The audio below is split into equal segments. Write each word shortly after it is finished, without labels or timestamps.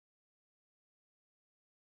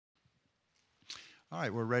All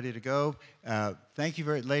right, we're ready to go. Thank you,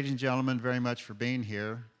 ladies and gentlemen, very much for being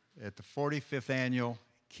here at the 45th Annual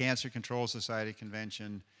Cancer Control Society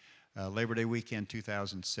Convention, Labor Day weekend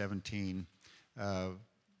 2017, the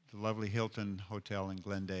lovely Hilton Hotel in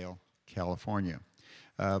Glendale, California.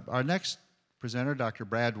 Our next presenter, Dr.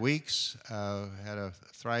 Brad Weeks, had a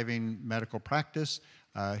thriving medical practice.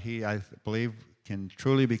 He, I believe, can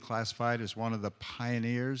truly be classified as one of the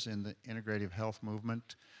pioneers in the integrative health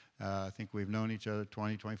movement. I think we've known each other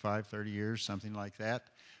 20, 25, 30 years, something like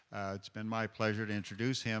that. It's been my pleasure to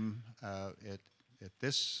introduce him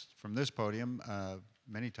from this podium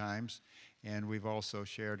many times, and we've also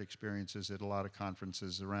shared experiences at a lot of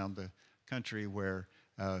conferences around the country where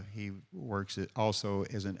he works also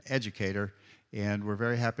as an educator, and we're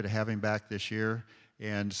very happy to have him back this year,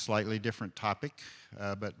 and slightly different topic,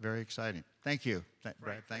 but very exciting. Thank you,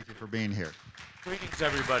 Brad. Thank you for being here. Greetings,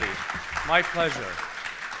 everybody. My pleasure.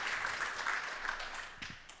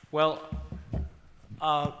 Well,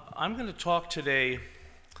 I'm going to talk today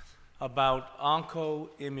about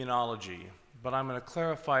onco-immunology, but I'm going to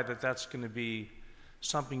clarify that that's going to be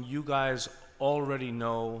something you guys already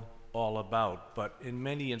know all about, but in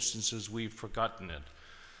many instances we've forgotten it.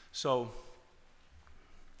 So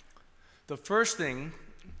the first thing,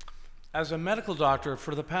 as a medical doctor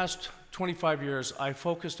for the past 25 years, I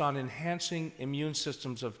focused on enhancing immune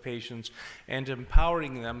systems of patients and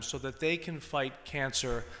empowering them so that they can fight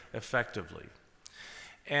cancer effectively.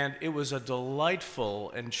 And it was a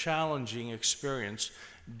delightful and challenging experience.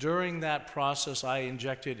 During that process, I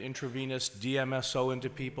injected intravenous DMSO into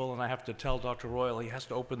people, and I have to tell Dr. Royal he has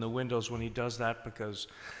to open the windows when he does that because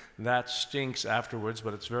that stinks afterwards,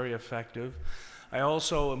 but it's very effective. I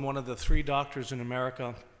also am one of the 3 doctors in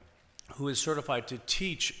America who is certified to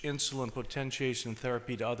teach insulin potentiation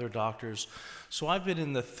therapy to other doctors. So I've been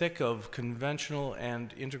in the thick of conventional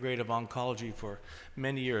and integrative oncology for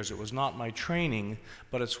many years. It was not my training,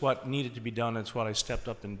 but it's what needed to be done. It's what I stepped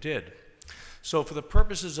up and did. So for the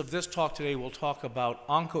purposes of this talk today, we'll talk about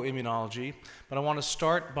onco-immunology, but I want to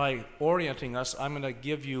start by orienting us. I'm going to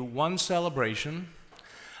give you 1 celebration.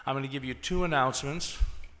 I'm going to give you 2 announcements,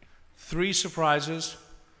 3 surprises,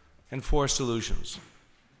 and 4 solutions.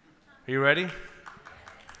 Are you ready?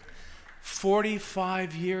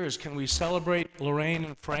 45 years. Can we celebrate Lorraine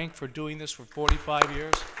and Frank for doing this for 45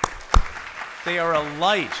 years? They are a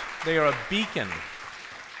light. They are a beacon.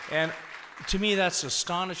 And to me, that's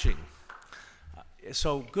astonishing.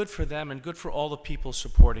 So good for them and good for all the people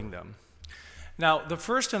supporting them. Now, the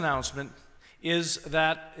first announcement is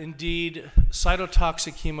that indeed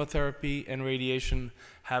cytotoxic chemotherapy and radiation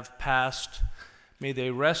have passed. May they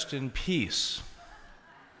rest in peace.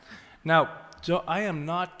 Now, I am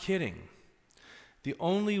not kidding. The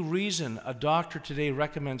only reason a doctor today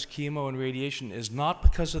recommends chemo and radiation is not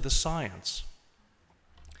because of the science.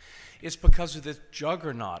 It's because of this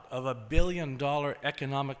juggernaut of a billion-dollar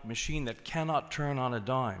economic machine that cannot turn on a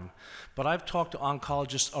dime. But I've talked to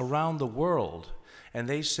oncologists around the world, and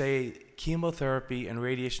they say chemotherapy and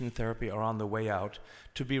radiation therapy are on the way out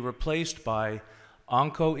to be replaced by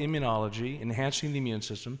onco-immunology, enhancing the immune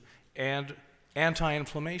system, and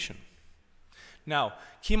anti-inflammation. Now,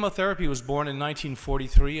 chemotherapy was born in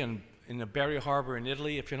 1943 in Barry Harbor in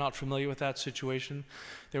Italy. If you're not familiar with that situation,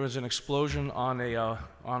 there was an explosion on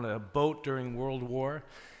a boat during World War,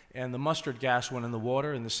 and the mustard gas went in the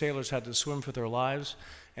water, and the sailors had to swim for their lives,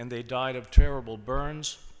 and they died of terrible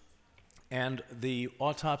burns. And the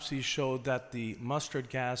autopsies showed that the mustard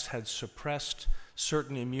gas had suppressed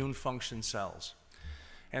certain immune function cells.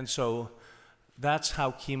 And so that's how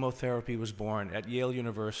chemotherapy was born at Yale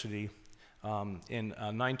University. In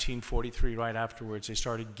 1943, right afterwards, they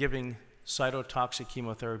started giving cytotoxic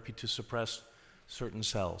chemotherapy to suppress certain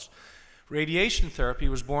cells. Radiation therapy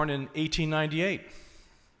was born in 1898.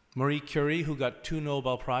 Marie Curie, who got 2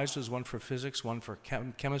 Nobel Prizes, one for physics, one for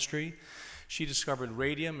chemistry, she discovered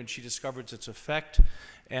radium and she discovered its effect,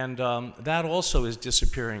 and that also is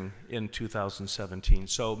disappearing in 2017.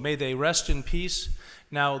 So may they rest in peace.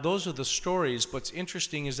 Now, those are the stories. What's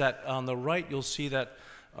interesting is that on the right you'll see that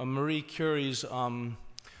Marie Curie's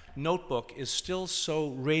notebook is still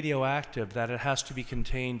so radioactive that it has to be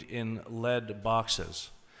contained in lead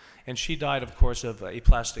boxes. And she died, of course, of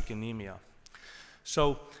aplastic anemia.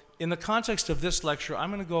 So in the context of this lecture, I'm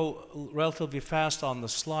going to go relatively fast on the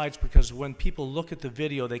slides because when people look at the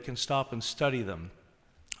video, they can stop and study them.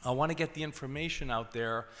 I want to get the information out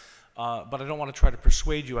there, but I don't want to try to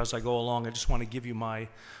persuade you as I go along. I just want to give you my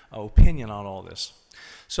opinion on all this.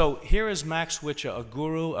 So here is Max Wicha, a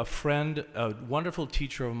guru, a friend, a wonderful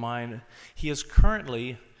teacher of mine. He is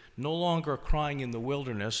currently no longer crying in the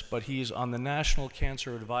wilderness, but he's on the National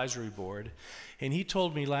Cancer Advisory Board. And he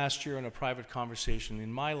told me last year in a private conversation,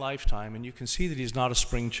 in my lifetime, and you can see that he's not a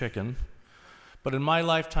spring chicken, but in my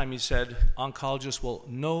lifetime, he said, oncologists will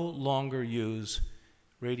no longer use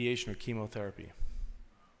radiation or chemotherapy.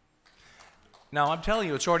 Now, I'm telling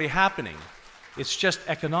you, it's already happening. It's just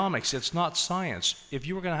economics. It's not science. If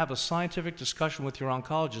you were going to have a scientific discussion with your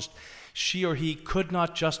oncologist, she or he could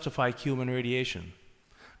not justify chemo and radiation.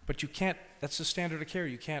 But you can't, that's the standard of care.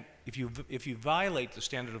 You can't, if you violate the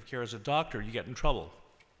standard of care as a doctor, you get in trouble.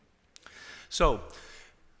 So,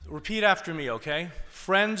 repeat after me, okay?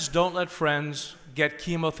 Friends don't let friends get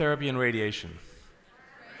chemotherapy and radiation.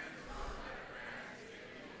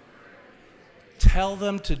 Tell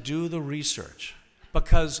them to do the research,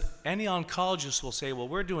 because any oncologist will say, well,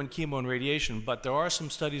 we're doing chemo and radiation, but there are some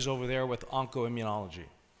studies over there with Onco-Immunology.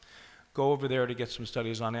 Go over there to get some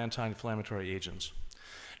studies on anti-inflammatory agents.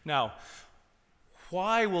 Now,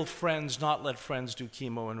 why will friends not let friends do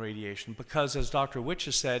chemo and radiation? Because, as Dr. Witch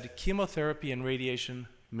has said, chemotherapy and radiation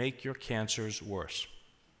make your cancers worse.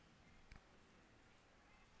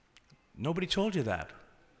 Nobody told you that.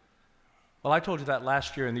 Well, I told you that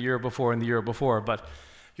last year and the year before and the year before, but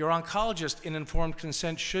your oncologist in informed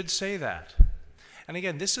consent should say that. And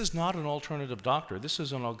again, this is not an alternative doctor. This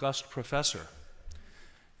is an august professor.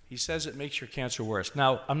 He says it makes your cancer worse.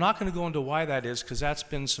 Now, I'm not going to go into why that is, because that's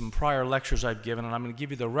been some prior lectures I've given, and I'm going to give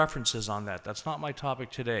you the references on that. That's not my topic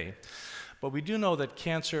today. But we do know that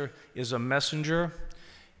cancer is a messenger,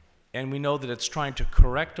 and we know that it's trying to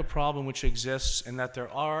correct a problem which exists, and that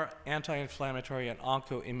there are anti-inflammatory and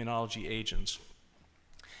onco-immunology agents.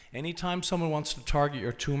 Anytime someone wants to target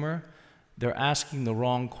your tumor, they're asking the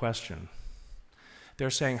wrong question. They're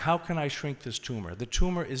saying, how can I shrink this tumor? The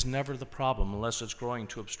tumor is never the problem unless it's growing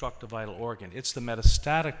to obstruct a vital organ. It's the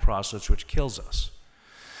metastatic process which kills us.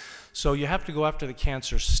 So you have to go after the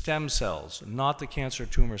cancer stem cells, not the cancer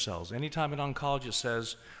tumor cells. Anytime an oncologist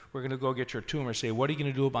says, we're going to go get your tumor, say, what are you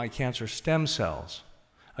going to do about my cancer stem cells?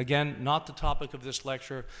 Again, not the topic of this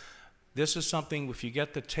lecture. This is something, if you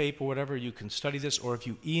get the tape or whatever, you can study this, or if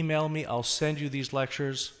you email me, I'll send you these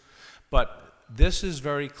lectures. But this is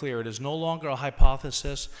very clear. It is no longer a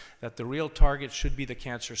hypothesis that the real target should be the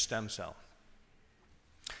cancer stem cell.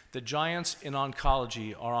 The giants in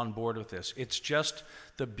oncology are on board with this. It's just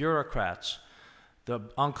the bureaucrats, the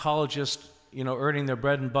oncologists, earning their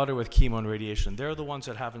bread and butter with chemo and radiation. They're the ones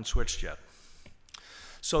that haven't switched yet.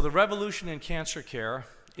 So the revolution in cancer care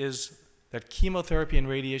is that chemotherapy and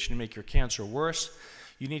radiation make your cancer worse.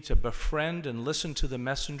 You need to befriend and listen to the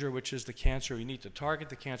messenger, which is the cancer. You need to target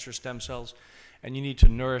the cancer stem cells, and you need to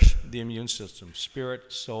nourish the immune system,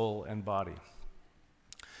 spirit, soul, and body.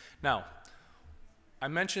 Now, I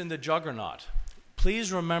mentioned the juggernaut.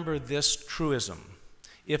 Please remember this truism.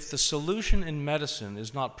 If the solution in medicine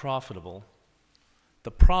is not profitable,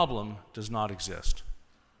 the problem does not exist.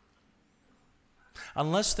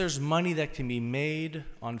 Unless there's money that can be made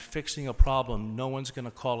on fixing a problem, no one's going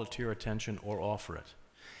to call it to your attention or offer it.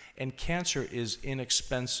 And cancer is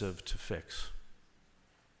inexpensive to fix.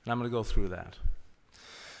 And I'm going to go through that.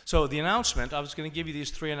 So the announcement, I was going to give you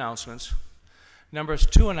these 3 announcements. Number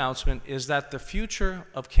 2 announcement is that the future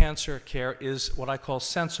of cancer care is what I call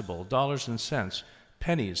sensible, dollars and cents,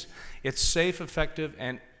 pennies. It's safe, effective,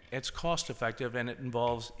 and it's cost effective, and it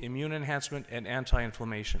involves immune enhancement and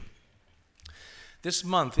anti-inflammation. This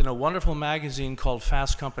month, in a wonderful magazine called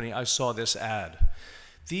Fast Company, I saw this ad.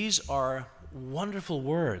 These are wonderful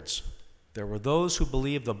words. There were those who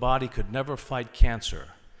believed the body could never fight cancer.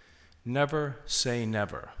 Never say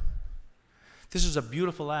never. This is a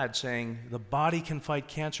beautiful ad saying the body can fight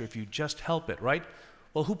cancer if you just help it, right?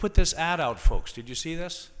 Well, who put this ad out, folks? Did you see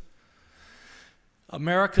this?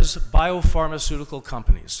 America's biopharmaceutical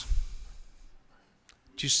companies.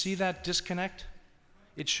 Do you see that disconnect?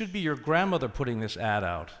 It should be your grandmother putting this ad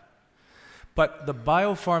out. But the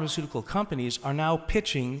biopharmaceutical companies are now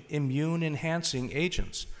pitching immune-enhancing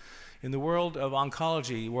agents. In the world of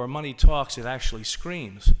oncology, where money talks, it actually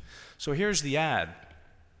screams. So here's the ad.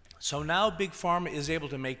 So now Big Pharma is able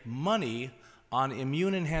to make money on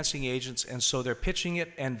immune-enhancing agents, and so they're pitching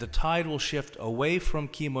it, and the tide will shift away from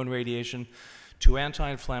chemo and radiation to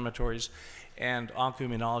anti-inflammatories and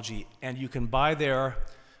onco-immunology, and you can buy their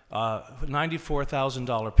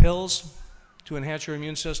 $94,000 pills to enhance your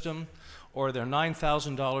immune system, or their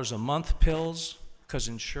 $9,000 a month pills, because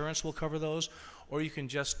insurance will cover those, or you can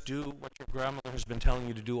just do what your grandmother has been telling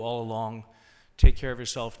you to do all along, take care of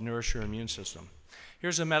yourself, nourish your immune system.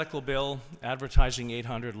 Here's a medical bill, advertising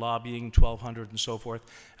 $800, lobbying $1,200, and so forth.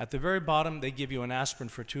 At the very bottom, they give you an aspirin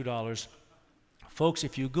for $2, Folks,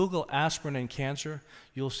 if you Google aspirin and cancer,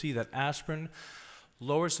 you'll see that aspirin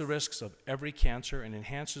lowers the risks of every cancer and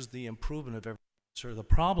enhances the improvement of every cancer. The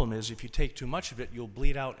problem is if you take too much of it, you'll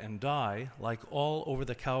bleed out and die. Like all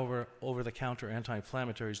over-the-counter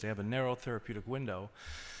anti-inflammatories, they have a narrow therapeutic window.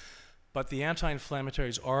 But the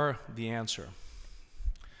anti-inflammatories are the answer.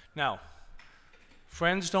 Now,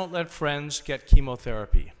 friends don't let friends get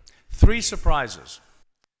chemotherapy. 3 surprises.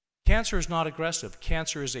 Cancer is not aggressive.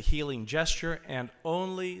 Cancer is a healing gesture, and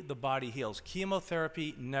only the body heals.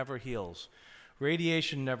 Chemotherapy never heals.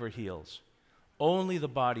 Radiation never heals. Only the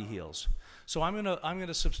body heals. So I'm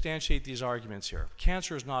gonna substantiate these arguments here.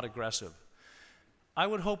 Cancer is not aggressive. I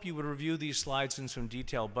would hope you would review these slides in some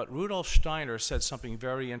detail, but Rudolf Steiner said something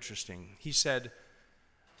very interesting. He said,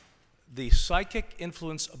 the psychic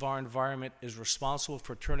influence of our environment is responsible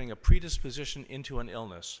for turning a predisposition into an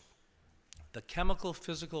illness. The chemical,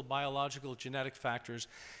 physical, biological, genetic factors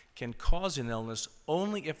can cause an illness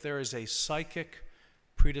only if there is a psychic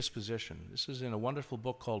predisposition. This is in a wonderful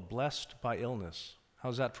book called Blessed by Illness.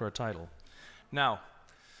 How's that for a title? Now,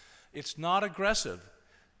 it's not aggressive.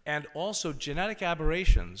 And also, genetic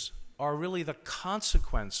aberrations are really the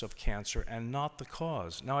consequence of cancer and not the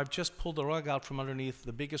cause. Now, I've just pulled the rug out from underneath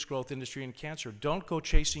the biggest growth industry in cancer. Don't go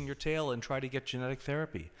chasing your tail and try to get genetic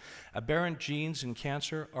therapy. Aberrant genes in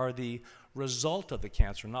cancer are the result of the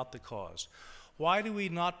cancer, not the cause. Why do we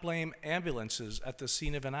not blame ambulances at the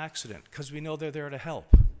scene of an accident? Because we know they're there to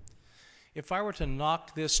help. If I were to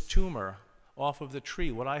knock this tumor off of the tree,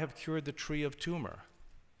 would I have cured the tree of tumor?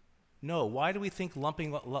 No. Why do we think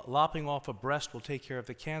lopping off a breast will take care of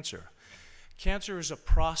the cancer? Cancer is a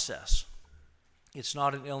process. It's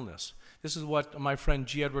not an illness. This is what my friend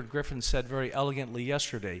G. Edward Griffin said very elegantly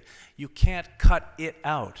yesterday. You can't cut it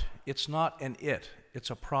out. It's not an it. It's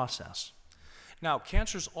a process. Now,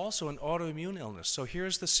 cancer is also an autoimmune illness. So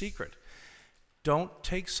here's the secret. Don't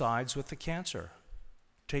take sides with the cancer.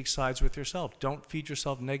 Take sides with yourself. Don't feed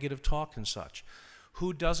yourself negative talk and such.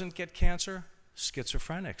 Who doesn't get cancer?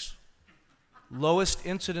 Schizophrenics. Lowest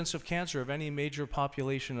incidence of cancer of any major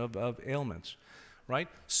population of ailments, right?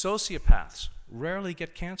 Sociopaths rarely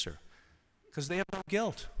get cancer because they have no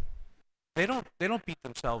guilt. They don't beat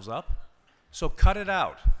themselves up. So cut it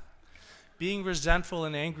out. Being resentful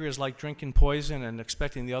and angry is like drinking poison and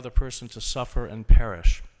expecting the other person to suffer and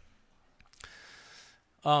perish.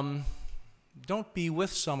 Don't be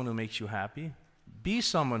with someone who makes you happy. Be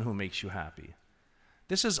someone who makes you happy.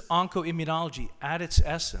 This is onco-immunology at its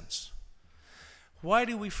essence. Why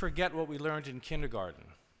do we forget what we learned in kindergarten?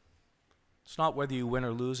 It's not whether you win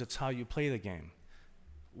or lose, it's how you play the game.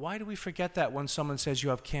 Why do we forget that when someone says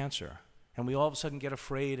you have cancer and we all of a sudden get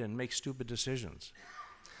afraid and make stupid decisions?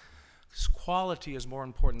 Because quality is more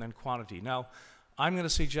important than quantity. Now, I'm going to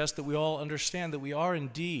suggest that we all understand that we are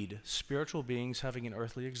indeed spiritual beings having an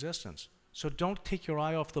earthly existence. So don't take your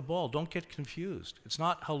eye off the ball. Don't get confused. It's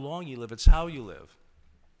not how long you live, it's how you live.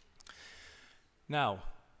 Now,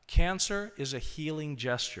 cancer is a healing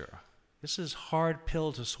gesture. This is a hard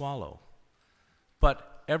pill to swallow.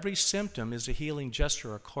 But every symptom is a healing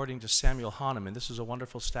gesture according to Samuel Hahnemann. This is a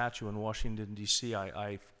wonderful statue in Washington, D.C.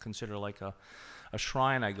 I consider like a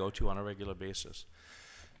shrine I go to on a regular basis.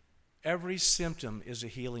 Every symptom is a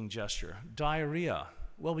healing gesture. Diarrhea.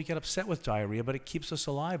 Well, we get upset with diarrhea, but it keeps us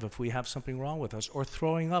alive if we have something wrong with us. Or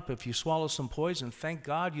throwing up. If you swallow some poison, thank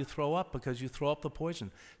God you throw up because you throw up the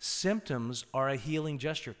poison. Symptoms are a healing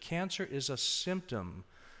gesture. Cancer is a symptom.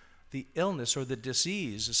 The illness or the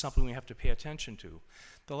disease is something we have to pay attention to.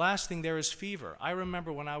 The last thing there is fever. I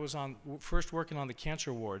remember when I was first working on the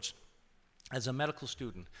cancer wards as a medical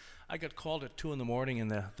student, I got called at 2 in the morning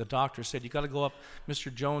and the doctor said, you got to go up,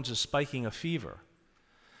 Mr. Jones is spiking a fever.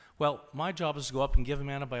 Well, my job is to go up and give him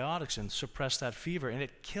antibiotics and suppress that fever, and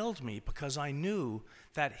it killed me because I knew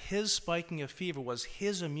that his spiking of fever was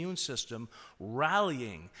his immune system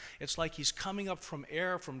rallying. It's like he's coming up from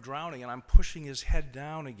air from drowning, and I'm pushing his head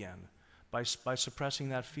down again by suppressing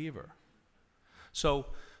that fever. So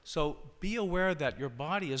be aware that your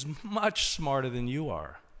body is much smarter than you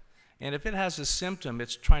are. And if it has a symptom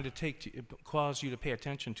it's trying to cause you to pay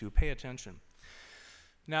attention to, pay attention.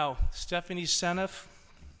 Now, Stephanie Seneff,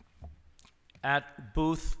 at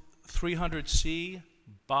booth 300C,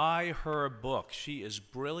 buy her book. She is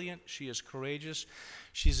brilliant, she is courageous,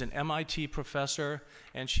 she's an MIT professor,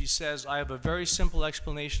 and she says, I have a very simple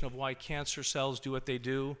explanation of why cancer cells do what they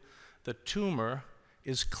do. The tumor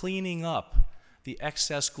is cleaning up the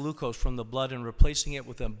excess glucose from the blood and replacing it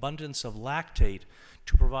with an abundance of lactate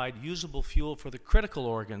to provide usable fuel for the critical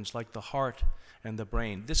organs like the heart and the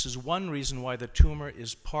brain. This is one reason why the tumor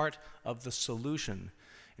is part of the solution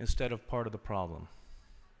instead of part of the problem.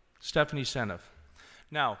 Stephanie Seneff.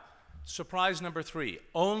 Now, surprise number 3,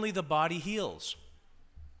 only the body heals.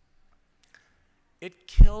 It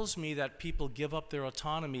kills me that people give up their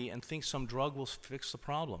autonomy and think some drug will fix the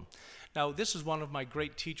problem. Now, this is one of my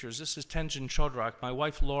great teachers. This is Tenzin Chodrak, my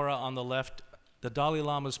wife Laura on the left, the Dalai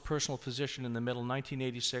Lama's personal physician in the middle,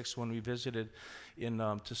 1986, when we visited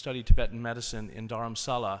to study Tibetan medicine in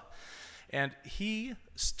Dharamsala. And he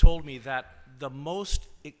told me that the most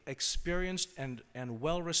experienced and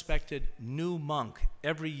well-respected new monk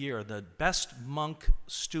every year, the best monk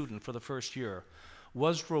student for the first year,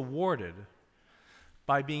 was rewarded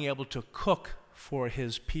by being able to cook for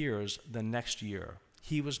his peers the next year.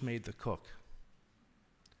 He was made the cook.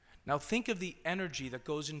 Now think of the energy that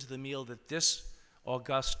goes into the meal that this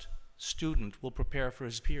august student will prepare for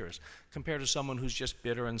his peers, compared to someone who's just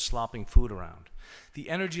bitter and slopping food around. The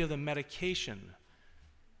energy of the medication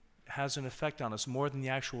has an effect on us more than the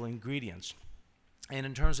actual ingredients. And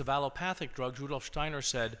in terms of allopathic drugs, Rudolf Steiner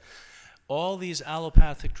said, all these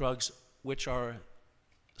allopathic drugs which are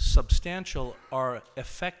substantial are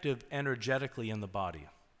effective energetically in the body.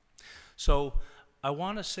 So I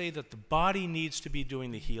want to say that the body needs to be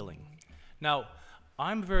doing the healing. Now,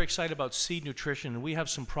 I'm very excited about seed nutrition, and we have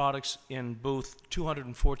some products in booth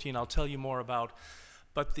 214 I'll tell you more about.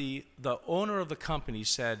 But the owner of the company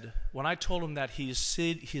said, when I told him that his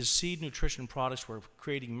seed nutrition products were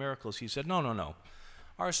creating miracles, he said, no, no, no.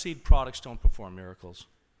 Our seed products don't perform miracles.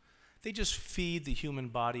 They just feed the human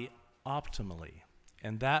body optimally.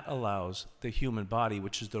 And that allows the human body,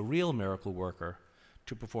 which is the real miracle worker,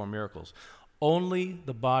 to perform miracles. Only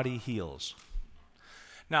the body heals.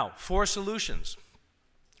 Now, 4 solutions.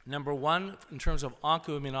 Number 1, in terms of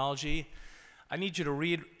onco-immunology, I need you to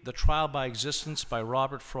read The Trial by Existence by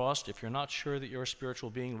Robert Frost. If you're not sure that you're a spiritual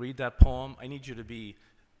being, read that poem. I need you to be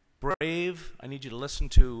brave. I need you to listen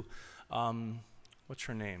to, what's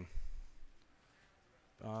her name?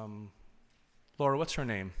 Laura, what's her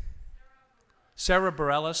name? Sarah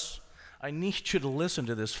Bareilles. I need you to listen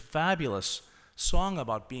to this fabulous song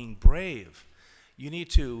about being brave. You need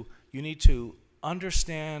to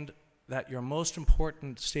understand that your most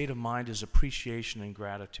important state of mind is appreciation and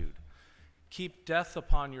gratitude. Keep death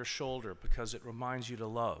upon your shoulder because it reminds you to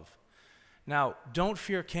love. Now, don't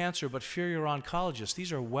fear cancer, but fear your oncologist.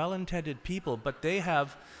 These are well-intended people, but they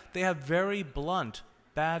have very blunt,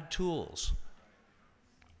 bad tools.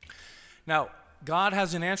 Now, God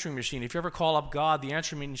has an answering machine. If you ever call up God, the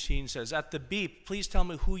answering machine says, at the beep, please tell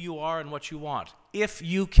me who you are and what you want. If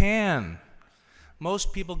you can.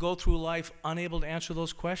 Most people go through life unable to answer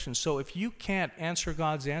those questions. So if you can't answer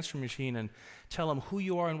God's answering machine and tell him who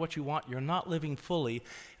you are and what you want, you're not living fully,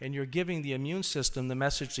 and you're giving the immune system the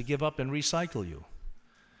message to give up and recycle you.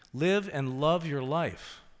 Live and love your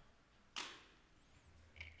life.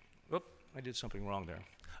 Oop, I did something wrong there.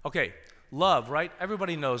 Okay, love, right?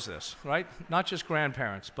 Everybody knows this, right? Not just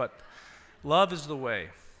grandparents, but love is the way.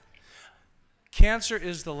 Cancer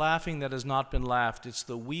is the laughing that has not been laughed. It's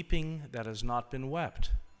the weeping that has not been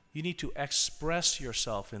wept. You need to express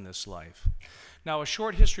yourself in this life. Now, a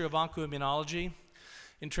short history of onco-immunology.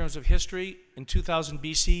 In terms of history, in 2000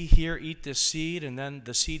 BC, here, eat this seed, and then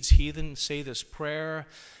the seed's heathen, say this prayer,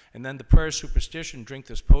 and then the prayer is superstition, drink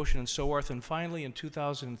this potion, and so forth. And finally, in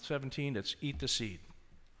 2017, it's eat the seed.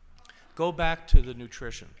 Go back to the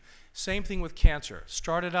nutrition. Same thing with cancer.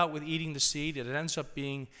 Started out with eating the seed. It ends up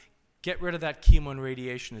being get rid of that chemo and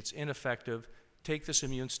radiation. It's ineffective. Take this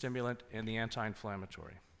immune stimulant and the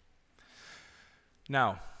anti-inflammatory.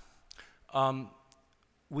 Now,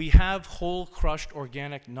 we have whole crushed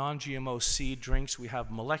organic non-GMO seed drinks. We have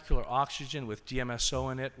molecular oxygen with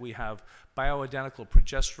DMSO in it. We have bioidentical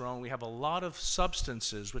progesterone. We have a lot of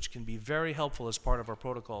substances which can be very helpful as part of our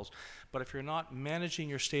protocols. But if you're not managing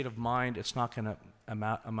your state of mind, it's not going to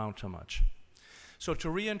amount to much. So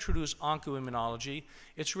to reintroduce onco-immunology,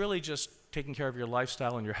 it's really just taking care of your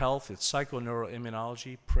lifestyle and your health. It's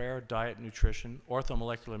psychoneuroimmunology, prayer, diet, nutrition,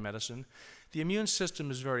 orthomolecular medicine. The immune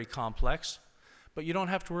system is very complex, but you don't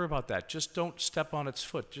have to worry about that. Just don't step on its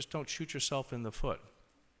foot. Just don't shoot yourself in the foot.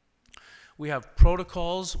 We have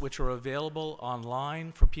protocols which are available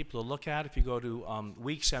online for people to look at. If you go to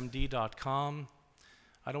weeksmd.com,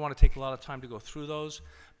 I don't want to take a lot of time to go through those,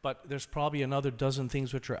 but there's probably another dozen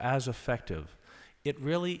things which are as effective. It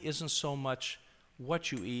really isn't so much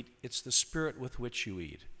what you eat, it's the spirit with which you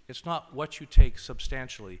eat. It's not what you take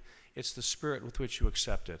substantially, it's the spirit with which you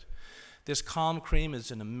accept it. This Calm Cream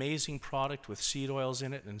is an amazing product with seed oils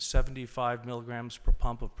in it and 75 milligrams per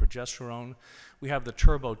pump of progesterone. We have the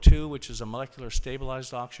Turbo 2, which is a molecular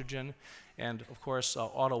stabilized oxygen. And of course,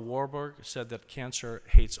 Otto Warburg said that cancer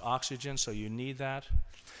hates oxygen, so you need that.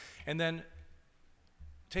 And then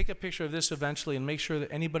take a picture of this eventually and make sure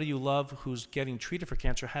that anybody you love who's getting treated for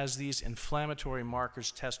cancer has these inflammatory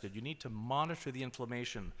markers tested. You need to monitor the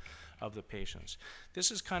inflammation of the patients. This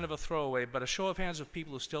is kind of a throwaway, but a show of hands of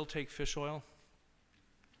people who still take fish oil.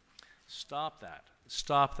 Stop that.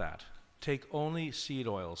 Stop that. Take only seed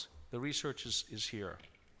oils. The research is here.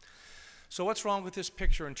 So what's wrong with this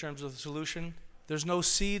picture in terms of the solution? There's no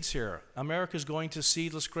seeds here. America's going to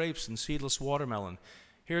seedless grapes and seedless watermelon.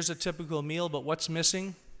 Here's a typical meal, but what's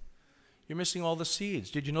missing? You're missing all the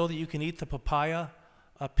seeds. Did you know that you can eat the papaya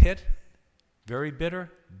pit? Very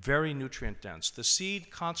bitter, very nutrient dense. The seed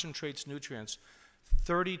concentrates nutrients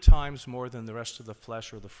 30 times more than the rest of the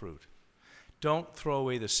flesh or the fruit. Don't throw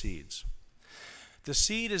away the seeds. The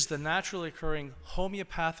seed is the naturally occurring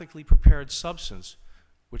homeopathically prepared substance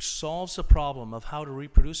which solves the problem of how to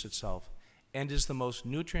reproduce itself and is the most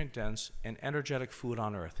nutrient dense and energetic food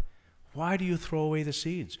on earth. Why do you throw away the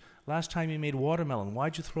seeds? Last time you made watermelon,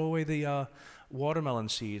 why'd you throw away the watermelon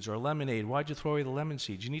seeds, or lemonade? Why'd you throw away the lemon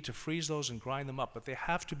seeds? You need to freeze those and grind them up, but they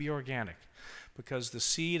have to be organic because the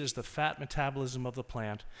seed is the fat metabolism of the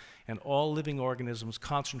plant, and all living organisms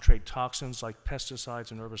concentrate toxins like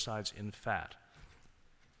pesticides and herbicides in fat.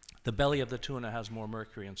 The belly of the tuna has more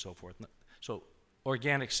mercury and so forth. So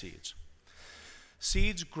organic seeds.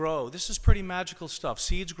 Seeds grow. This is pretty magical stuff.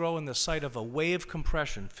 Seeds grow in the site of a wave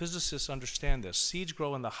compression. Physicists understand this. Seeds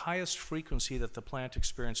grow in the highest frequency that the plant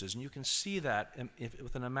experiences, and you can see that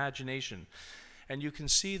with an imagination. And you can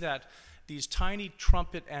see that these tiny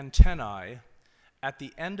trumpet antennae at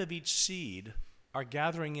the end of each seed are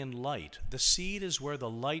gathering in light. The seed is where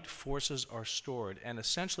the light forces are stored, and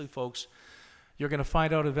essentially, folks, you're going to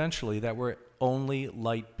find out eventually that we're only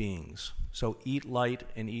light beings. So eat light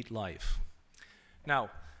and eat life.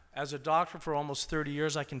 Now, as a doctor for almost 30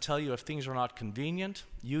 years, I can tell you if things are not convenient,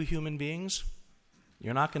 you human beings,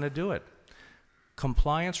 you're not going to do it.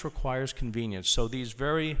 Compliance requires convenience. So these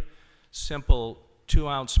very simple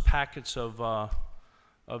 2-ounce packets of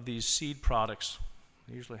these seed products,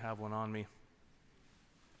 I usually have one on me,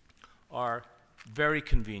 are very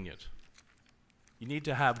convenient. You need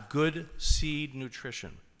to have good seed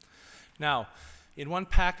nutrition. Now, in one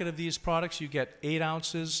packet of these products, you get 8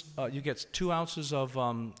 ounces, you get 2 ounces of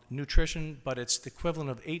nutrition, but it's the equivalent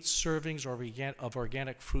of 8 servings of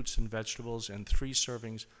organic fruits and vegetables and 3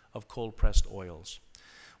 servings of cold-pressed oils.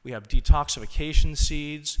 We have detoxification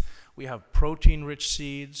seeds. We have protein-rich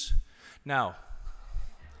seeds. Now,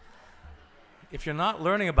 if you're not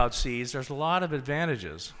learning about seeds, there's a lot of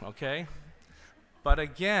advantages, okay? But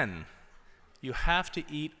again, you have to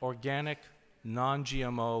eat organic,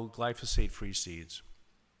 non-GMO, glyphosate-free seeds.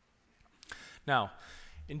 Now,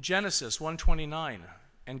 in Genesis 1:29,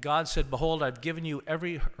 and God said, "Behold, I've given you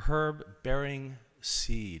every herb-bearing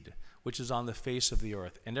seed which is on the face of the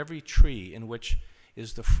earth, and every tree in which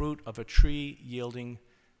is the fruit of a tree yielding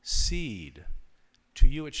seed. To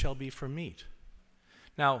you it shall be for meat."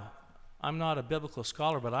 Now, I'm not a biblical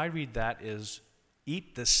scholar, but I read that as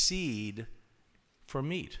eat the seed for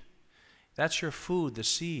meat. That's your food, the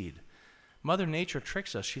seed. Mother Nature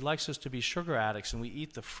tricks us. She likes us to be sugar addicts, and we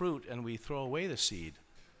eat the fruit and we throw away the seed.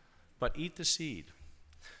 But eat the seed.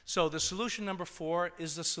 So the solution number 4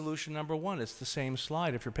 is the solution number 1. It's the same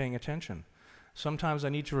slide if you're paying attention. Sometimes I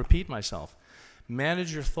need to repeat myself.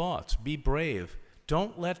 Manage your thoughts. Be brave.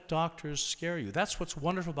 Don't let doctors scare you. That's what's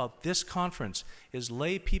wonderful about this conference, is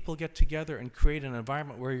lay people get together and create an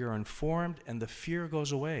environment where you're informed and the fear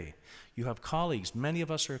goes away. You have colleagues. Many of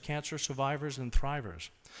us are cancer survivors and thrivers.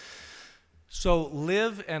 So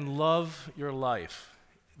live and love your life.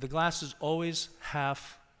 The glass is always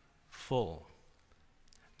half full.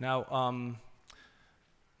 Now,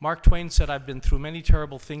 Mark Twain said, "I've been through many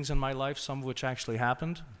terrible things in my life, some of which actually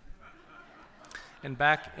happened." And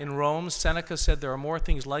back in Rome, Seneca said, "There are more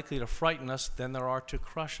things likely to frighten us than there are to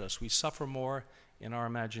crush us. We suffer more in our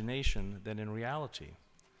imagination than in reality."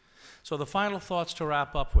 So the final thoughts to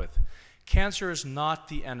wrap up with. Cancer is not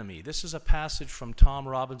the enemy. This is a passage from Tom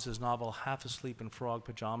Robbins' novel, Half Asleep in Frog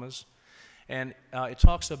Pajamas. And it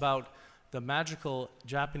talks about the magical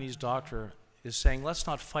Japanese doctor is saying, let's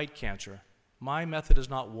not fight cancer. My method is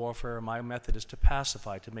not warfare. My method is to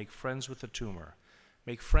pacify, to make friends with the tumor.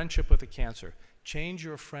 Make friendship with the cancer. Change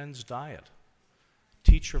your friend's diet.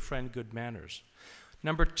 Teach your friend good manners.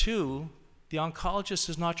 Number 2, the oncologist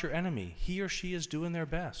is not your enemy. He or she is doing their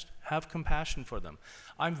best. Have compassion for them.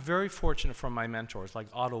 I'm very fortunate from my mentors like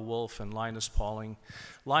Otto Wolff and Linus Pauling.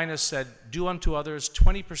 Linus said, "Do unto others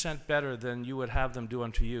 20% better than you would have them do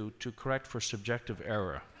unto you to correct for subjective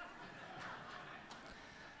error."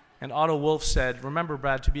 And Otto Wolff said, "Remember,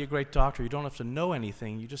 Brad, to be a great doctor, you don't have to know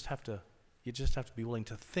anything, you just have to You just have to be willing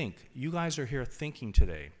to think. You guys are here thinking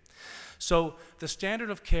today. So the standard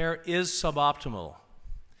of care is suboptimal.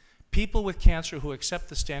 People with cancer who accept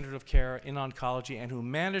the standard of care in oncology and who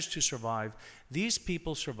manage to survive, these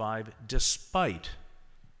people survive despite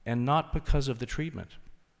and not because of the treatment.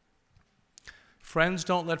 Friends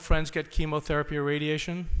don't let friends get chemotherapy or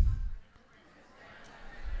radiation.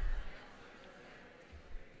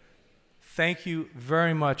 Thank you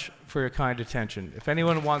very much for your kind attention. If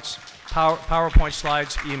anyone wants PowerPoint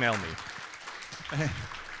slides, email me.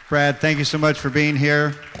 Brad, thank you so much for being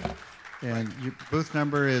here. And your booth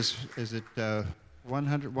number is it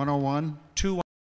 100, 101?